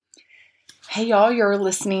Hey y'all, you're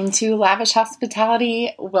listening to Lavish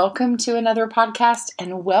Hospitality. Welcome to another podcast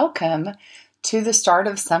and welcome to the start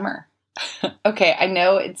of summer. Okay, I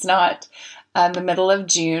know it's not the middle of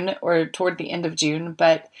June or toward the end of June,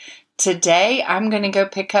 but today I'm going to go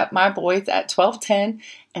pick up my boys at 12:10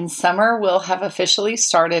 and summer will have officially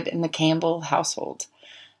started in the Campbell household.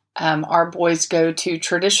 Our boys go to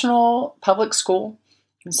traditional public school.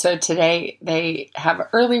 And so today they have an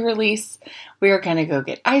early release. We are going to go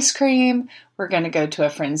get ice cream. We're going to go to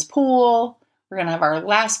a friend's pool. We're going to have our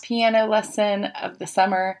last piano lesson of the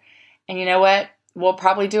summer. And you know what? We'll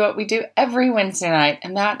probably do what we do every Wednesday night,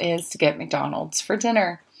 and that is to get McDonald's for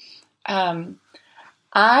dinner. I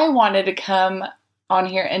wanted to come on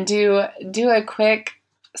here and do a quick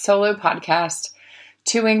solo podcast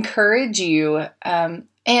to encourage you.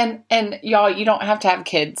 And y'all, you don't have to have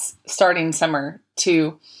kids starting summer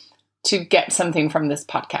to get something from this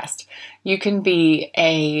podcast. You can be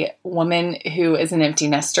a woman who is an empty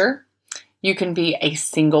nester. You can be a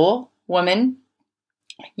single woman.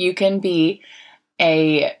 You can be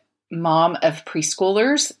a mom of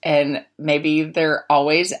preschoolers, and maybe they're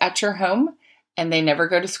always at your home and they never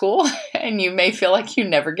go to school, and you may feel like you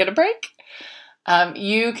never get a break.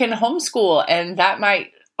 You can homeschool, and that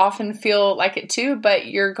might often feel like it too, but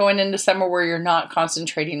you're going into summer where you're not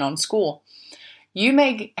concentrating on school. You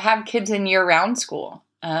may have kids in year-round school.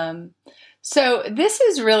 So this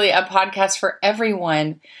is really a podcast for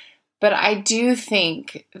everyone, but I do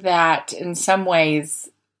think that in some ways,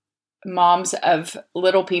 moms of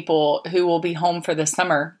little people who will be home for the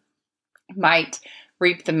summer might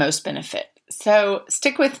reap the most benefit. So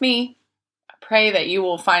stick with me. I pray that you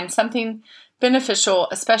will find something beneficial,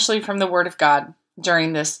 especially from the Word of God,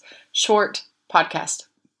 during this short podcast.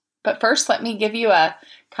 But first, let me give you a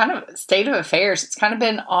kind of state of affairs. It's kind of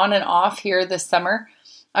been on and off here this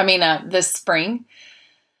spring.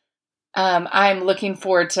 I'm looking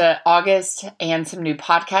forward to August and some new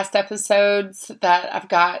podcast episodes that I've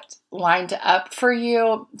got lined up for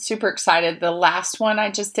you. Super excited. The last one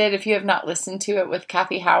I just did, if you have not listened to it with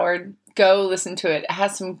Kathy Howard, go listen to it. It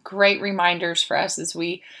has some great reminders for us as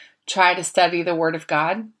we try to study the Word of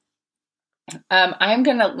God. I'm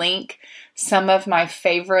going to link some of my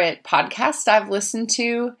favorite podcasts I've listened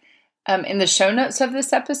to in the show notes of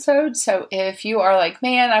this episode. So if you are like,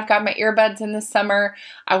 man, I've got my earbuds in the summer,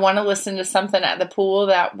 I want to listen to something at the pool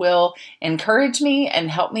that will encourage me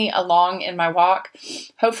and help me along in my walk,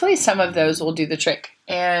 hopefully some of those will do the trick.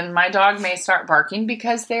 And my dog may start barking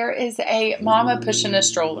because there is a mama pushing a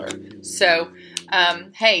stroller. So,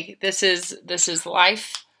 hey, this is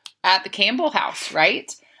life at the Campbell house,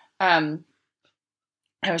 right?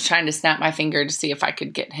 I was trying to snap my finger to see if I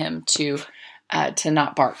could get him to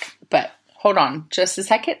not bark, but hold on just a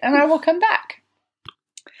second and I will come back.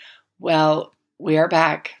 Well, we are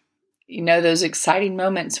back. You know, those exciting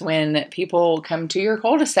moments when people come to your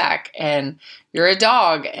cul-de-sac and you're a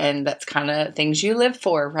dog, and that's kind of things you live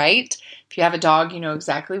for, right? If you have a dog, you know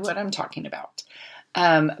exactly what I'm talking about.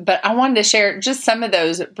 But I wanted to share just some of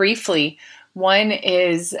those briefly. One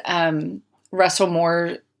is Russell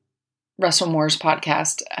Moore's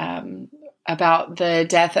podcast about the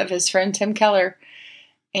death of his friend Tim Keller.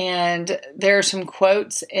 And there are some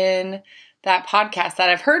quotes in that podcast that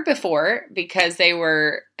I've heard before because they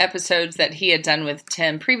were episodes that he had done with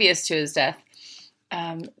Tim previous to his death.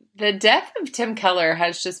 The death of Tim Keller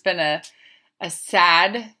has just been a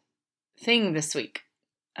sad thing this week.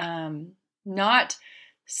 Not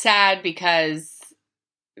sad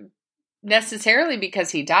necessarily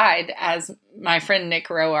because he died, as my friend Nick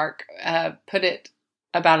Roark put it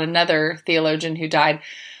about another theologian who died,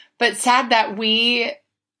 but sad that we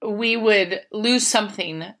would lose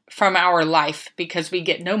something from our life because we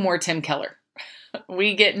get no more Tim Keller.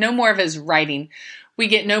 We get no more of his writing. We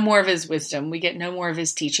get no more of his wisdom. We get no more of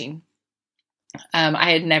his teaching.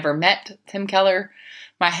 I had never met Tim Keller.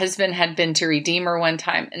 My husband had been to Redeemer one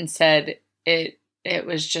time and said it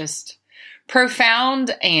was just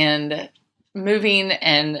profound and moving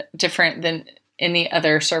and different than any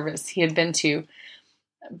other service he had been to.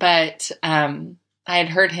 But I had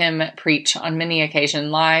heard him preach on many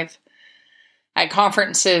occasions live at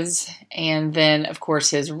conferences, and then, of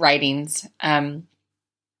course, his writings.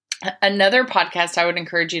 Another podcast I would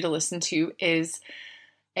encourage you to listen to is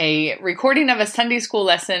a recording of a Sunday school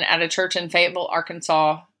lesson at a church in Fayetteville,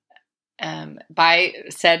 Arkansas, by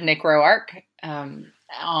said Nick Roark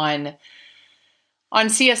on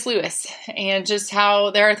C.S. Lewis, and just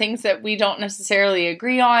how there are things that we don't necessarily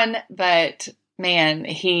agree on, but man,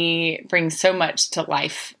 he brings so much to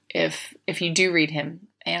life if you do read him.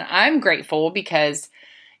 And I'm grateful because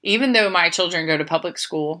even though my children go to public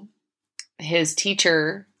school, his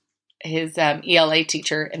teacher ELA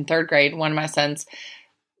teacher in third grade, one of my sons,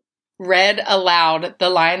 read aloud The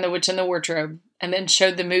Lion, the Witch, and the Wardrobe, and then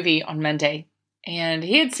showed the movie on Monday. And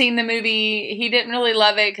he had seen the movie. He didn't really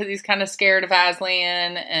love it because he's kind of scared of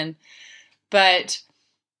Aslan. But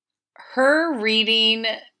her reading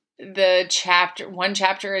one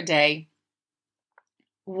chapter a day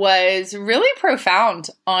was really profound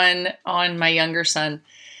on my younger son.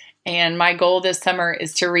 And my goal this summer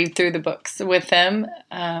is to read through the books with him.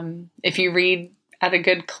 If you read at a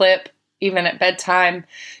good clip, even at bedtime,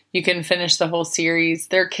 you can finish the whole series.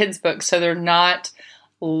 They're kids' books, so they're not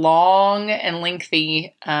long and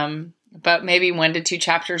lengthy, but maybe 1 to 2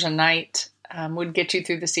 chapters a night would get you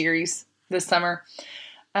through the series this summer.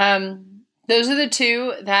 Those are the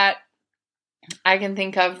two that I can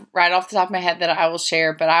think of right off the top of my head that I will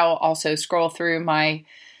share, but I will also scroll through my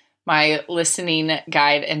listening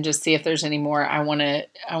guide and just see if there's any more I want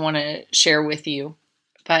to share with you.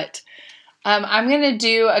 But I'm going to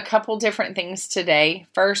do a couple different things today.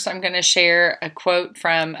 First, I'm going to share a quote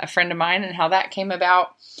from a friend of mine and how that came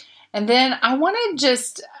about. And then I want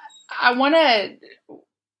to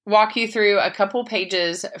walk you through a couple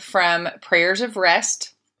pages from Prayers of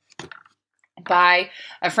Rest by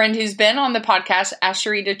a friend who's been on the podcast,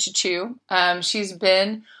 Asherita Chichu. She's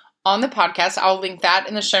been on the podcast. I'll link that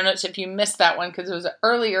in the show notes if you missed that one because it was an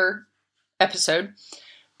earlier episode.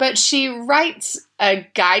 But she writes a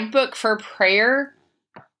guidebook for prayer.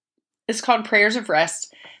 It's called Prayers of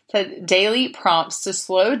Rest. It's daily prompts to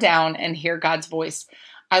slow down and hear God's voice.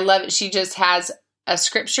 I love it. She just has a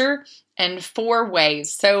scripture and 4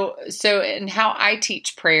 ways. So in how I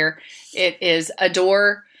teach prayer, it is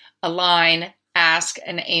adore, align, ask,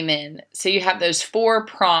 and amen. So you have those 4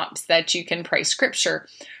 prompts that you can pray scripture.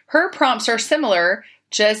 Her prompts are similar,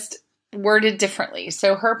 just worded differently.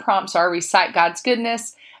 So her prompts are recite God's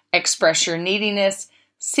goodness, express your neediness,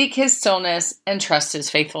 seek his stillness, and trust his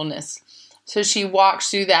faithfulness. So she walks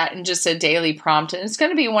through that in just a daily prompt. And it's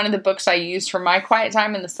going to be one of the books I use for my quiet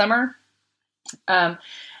time in the summer. And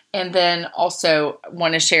then also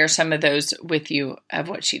want to share some of those with you of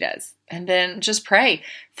what she does. And then just pray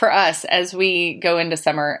for us as we go into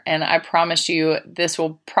summer. And I promise you, this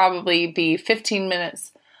will probably be 15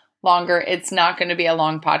 minutes longer. It's not going to be a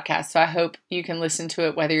long podcast. So I hope you can listen to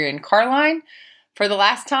it whether you're in Carline for the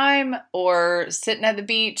last time or sitting at the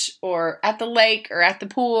beach or at the lake or at the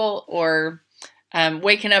pool or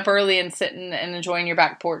waking up early and sitting and enjoying your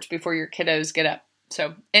back porch before your kiddos get up.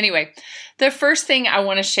 So anyway, the first thing I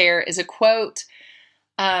want to share is a quote.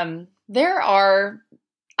 I'm a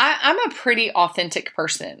pretty authentic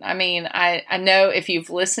person. I mean, I know if you've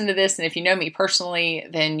listened to this and if you know me personally,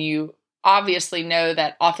 then you obviously know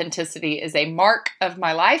that authenticity is a mark of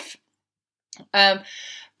my life.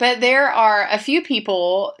 But there are a few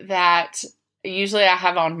people that usually I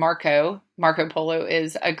have on Marco. Marco Polo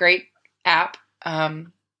is a great app.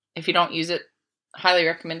 If you don't use it, highly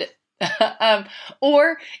recommend it.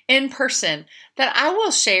 Or in person that I will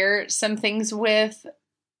share some things with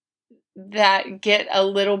that get a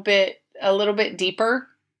little bit deeper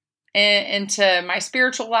into my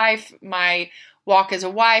spiritual life, my walk as a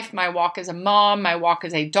wife, my walk as a mom, my walk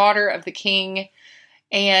as a daughter of the King.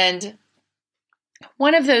 And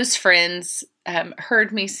one of those friends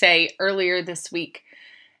heard me say earlier this week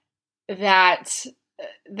that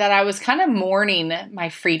I was kind of mourning my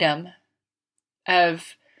freedom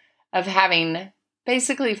of having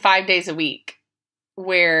basically 5 days a week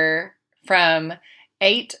where from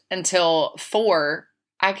 8 until 4,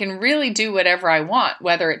 I can really do whatever I want,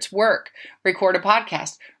 whether it's work, record a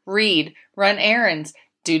podcast, read, run errands,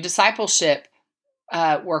 do discipleship,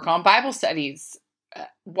 work on Bible studies,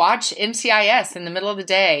 watch NCIS in the middle of the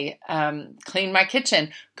day, clean my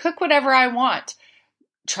kitchen, cook whatever I want,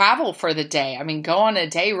 travel for the day. I mean, go on a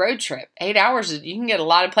day road trip. 8 hours, you can get a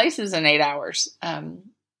lot of places in 8 hours.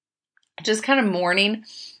 Just kind of mourning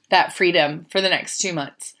that freedom for the next 2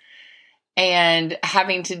 months and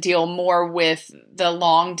having to deal more with the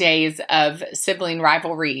long days of sibling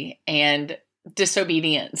rivalry and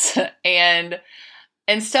disobedience and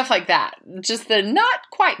stuff like that. Just the not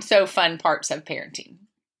quite so fun parts of parenting.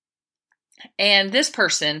 And this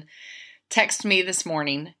person texted me this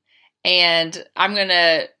morning, and I'm going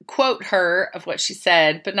to quote her of what she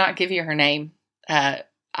said, but not give you her name. I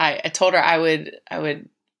told her I would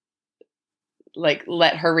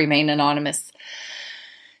let her remain anonymous.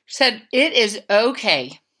 She said, "It is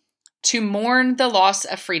okay to mourn the loss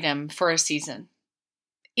of freedom for a season,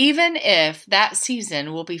 even if that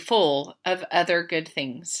season will be full of other good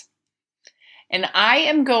things." And I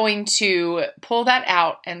am going to pull that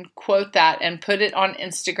out and quote that and put it on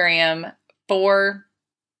Instagram for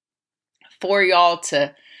y'all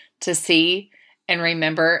to to see and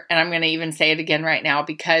remember. And I'm going to even say it again right now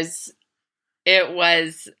because it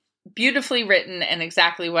was beautifully written and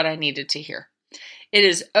exactly what I needed to hear. It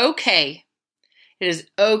is okay. It is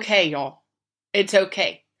okay, y'all. It's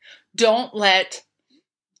okay. Don't let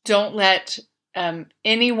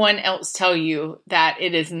anyone else tell you that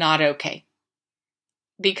it is not okay.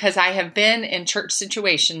 Because I have been in church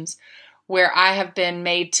situations where I have been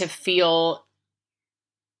made to feel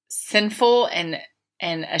sinful and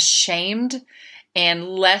ashamed and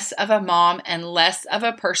less of a mom and less of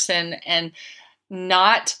a person and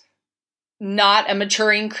not a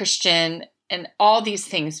maturing Christian and all these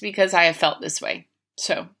things because I have felt this way.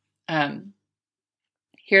 So,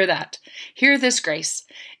 hear that. Hear this grace.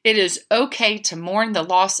 It is okay to mourn the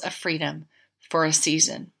loss of freedom for a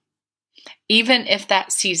season, even if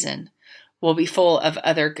that season will be full of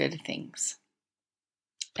other good things.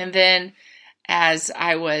 And then as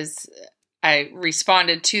I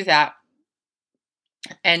responded to that,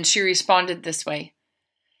 and she responded this way.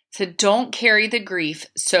 Said, don't carry the grief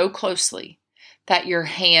so closely that your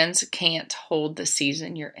hands can't hold the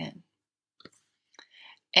season you're in.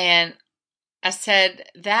 And I said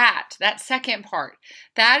that second part,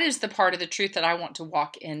 that is the part of the truth that I want to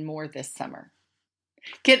walk in more this summer.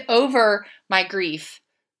 Get over my grief.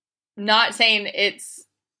 Not saying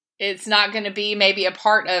it's not going to be maybe a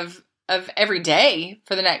part of every day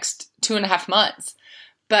for the next 2.5 months,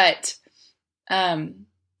 but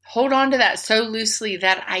hold on to that so loosely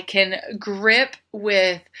that I can grip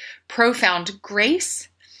with profound grace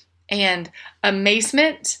and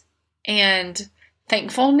amazement and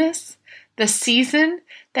thankfulness the season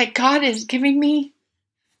that God is giving me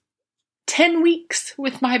 10 weeks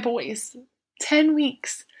with my boys. 10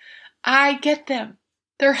 weeks. I get them.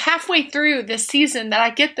 They're halfway through this season that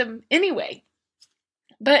I get them anyway.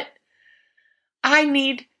 But I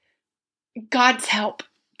need God's help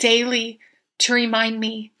daily to remind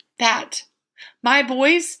me that my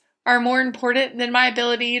boys are more important than my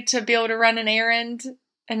ability to be able to run an errand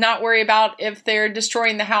and not worry about if they're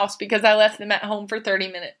destroying the house because I left them at home for 30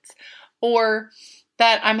 minutes. Or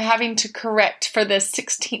that I'm having to correct for the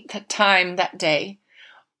 16th time that day.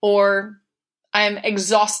 Or I'm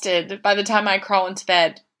exhausted by the time I crawl into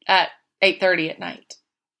bed at 8:30 at night.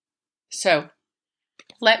 So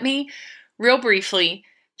let me real briefly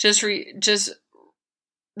just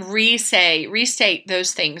restate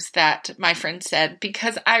those things that my friend said,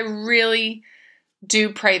 because I really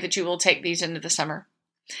do pray that you will take these into the summer.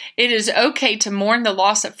 It is okay to mourn the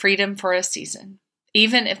loss of freedom for a season,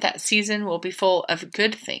 even if that season will be full of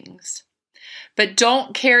good things. But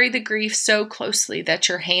don't carry the grief so closely that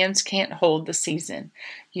your hands can't hold the season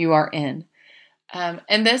you are in.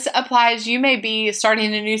 And this applies, you may be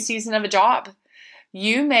starting a new season of a job.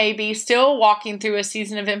 You may be still walking through a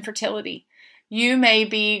season of infertility. You may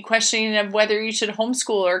be questioning of whether you should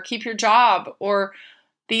homeschool or keep your job or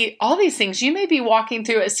all these things. You may be walking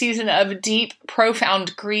through a season of deep,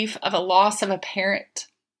 profound grief of a loss of a parent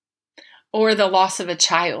or the loss of a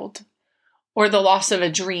child or the loss of a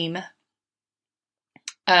dream.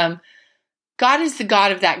 God is the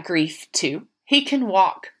God of that grief too. He can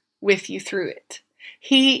walk with you through it.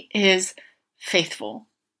 He is faithful.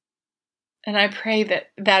 And I pray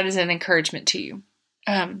that that is an encouragement to you.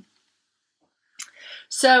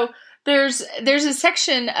 So there's a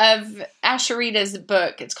section of Asherita's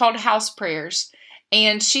book. It's called House Prayers.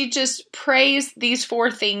 And she just prays these 4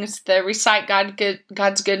 things: the recite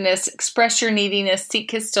God's goodness, express your neediness,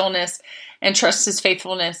 seek his stillness, and trust his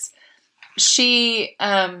faithfulness. She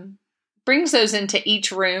brings those into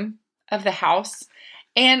each room of the house.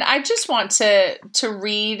 And I just want to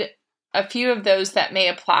read a few of those that may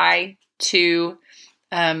apply to,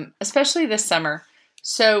 especially this summer.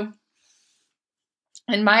 So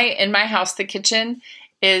in my house, the kitchen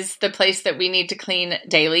is the place that we need to clean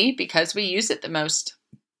daily because we use it the most.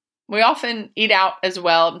 We often eat out as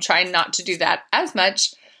well. I'm trying not to do that as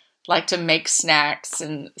much. Like to make snacks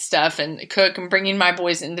and stuff and cook, and bringing my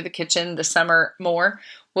boys into the kitchen this summer more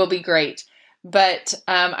will be great. But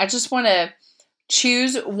I just want to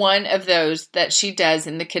choose one of those that she does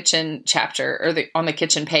in the kitchen chapter or on the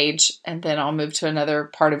kitchen page, and then I'll move to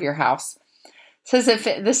another part of your house. It says,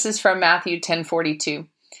 this is from Matthew 10:42.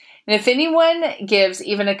 And if anyone gives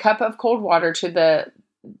even a cup of cold water to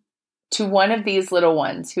one of these little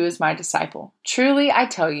ones who is my disciple, truly I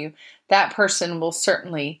tell you, that person will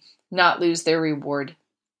certainly not lose their reward.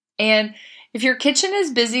 And if your kitchen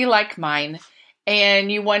is busy like mine,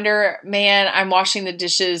 and you wonder, man, I'm washing the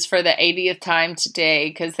dishes for the 80th time today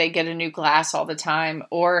because they get a new glass all the time,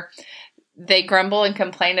 or they grumble and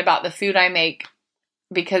complain about the food I make,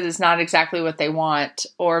 because it's not exactly what they want,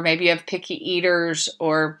 or maybe you have picky eaters,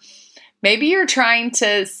 or maybe you're trying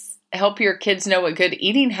to help your kids know what good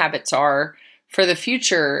eating habits are for the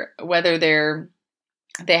future, whether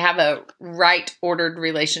they have a right ordered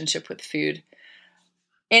relationship with food.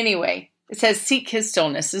 Anyway, it says, seek his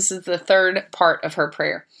stillness. This is the third part of her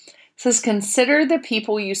prayer. It says, consider the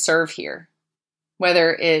people you serve here,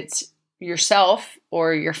 whether it's yourself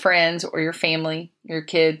or your friends or your family, your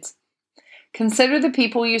kids. Consider the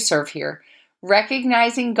people you serve here,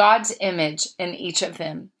 recognizing God's image in each of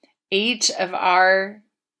them.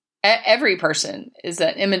 Every person is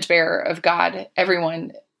an image bearer of God,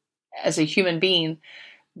 everyone as a human being,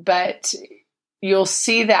 but you'll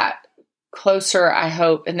see that closer, I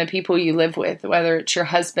hope, in the people you live with, whether it's your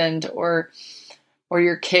husband or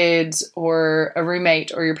your kids or a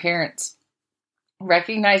roommate or your parents.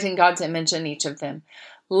 Recognizing God's image in each of them.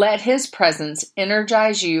 Let his presence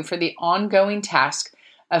energize you for the ongoing task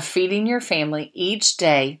of feeding your family each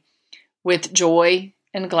day with joy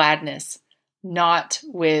and gladness, not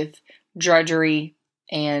with drudgery.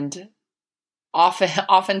 And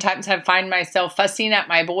oftentimes I find myself fussing at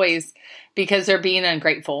my boys because they're being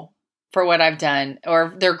ungrateful for what I've done,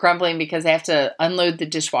 or they're grumbling because they have to unload the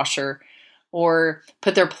dishwasher or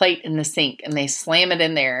put their plate in the sink and they slam it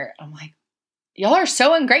in there. I'm like, y'all are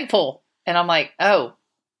so ungrateful. And I'm like, oh,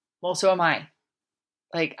 well, so am I.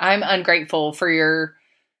 Like, I'm ungrateful for your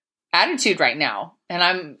attitude right now. And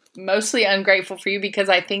I'm mostly ungrateful for you because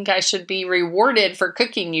I think I should be rewarded for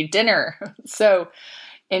cooking you dinner. So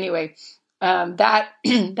anyway, that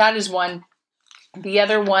is one. The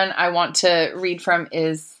other one I want to read from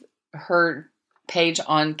is her page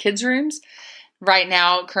on kids' rooms. Right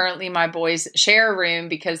now, currently, my boys share a room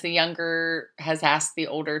because the younger has asked the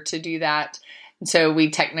older to do that. And so we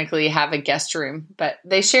technically have a guest room, but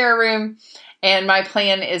they share a room. And my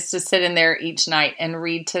plan is to sit in there each night and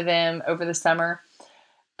read to them over the summer.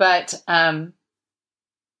 But I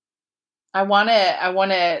want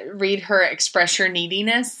to read her express your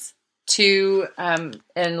neediness to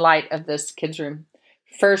in light of this kids' room.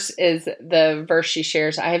 First is the verse she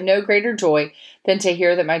shares. I have no greater joy than to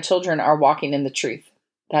hear that my children are walking in the truth.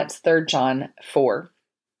 That's 3 John 4.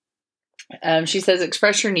 She says,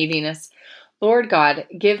 express your neediness. Lord God,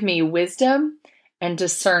 give me wisdom and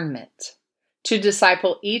discernment to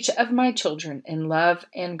disciple each of my children in love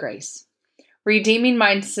and grace, redeeming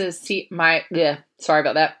my sincere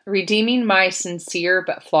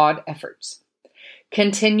but flawed efforts.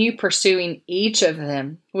 Continue pursuing each of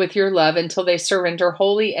them with your love until they surrender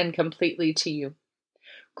wholly and completely to you.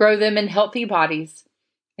 Grow them in healthy bodies,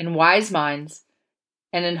 in wise minds,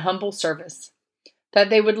 and in humble service, that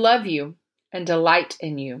they would love you and delight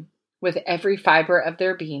in you with every fiber of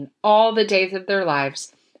their being all the days of their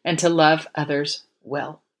lives, and to love others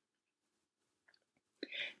well.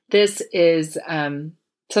 This is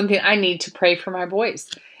something I need to pray for my boys.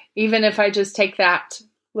 Even if I just take that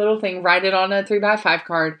little thing, write it on a 3x5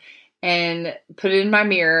 card, and put it in my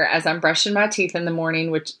mirror as I'm brushing my teeth in the morning,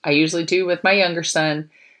 which I usually do with my younger son,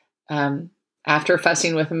 after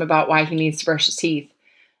fussing with him about why he needs to brush his teeth,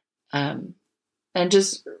 and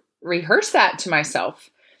just rehearse that to myself.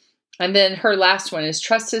 And then her last one is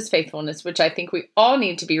trust his faithfulness, which I think we all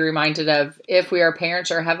need to be reminded of if we are parents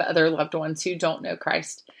or have other loved ones who don't know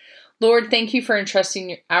Christ. Lord, thank you for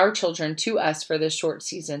entrusting our children to us for this short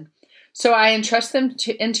season. So I entrust them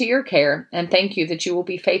into your care, and thank you that you will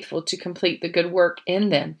be faithful to complete the good work in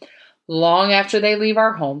them long after they leave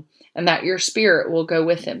our home, and that your Spirit will go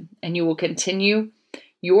with them, and you will continue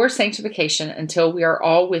your sanctification until we are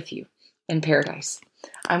all with you in paradise.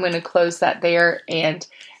 I'm going to close that there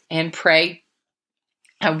and pray.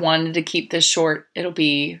 I wanted to keep this short. It'll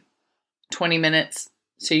be 20 minutes,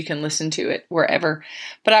 so you can listen to it wherever.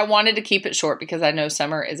 But I wanted to keep it short because I know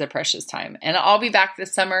summer is a precious time. And I'll be back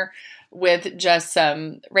this summer with just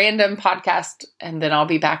some random podcast, and then I'll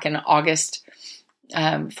be back in August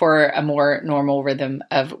for a more normal rhythm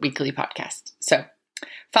of weekly podcasts. So,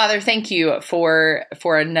 Father, thank you for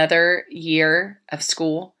another year of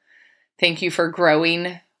school. Thank you for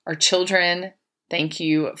growing our children. Thank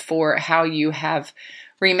you for how you have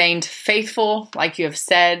remained faithful. Like you have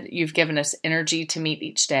said, you've given us energy to meet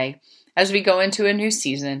each day. As we go into a new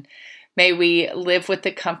season, may we live with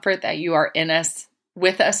the comfort that you are in us,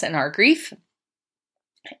 with us in our grief,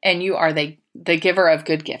 and you are the giver of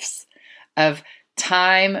good gifts, of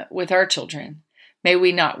time with our children. May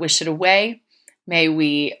we not wish it away. May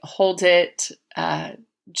we hold it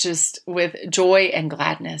just with joy and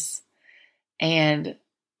gladness, and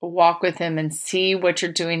walk with them and see what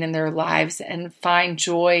you're doing in their lives and find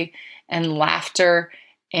joy and laughter.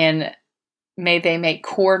 And may they make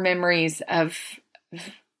core memories of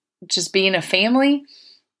just being a family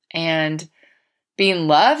and being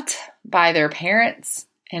loved by their parents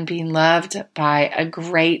and being loved by a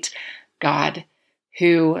great God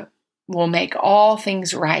who will make all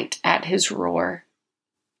things right at his roar.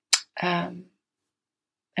 And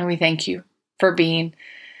we thank you for being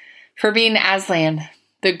Aslan,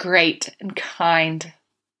 the great and kind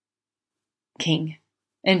King.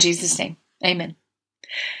 In Jesus' name, amen.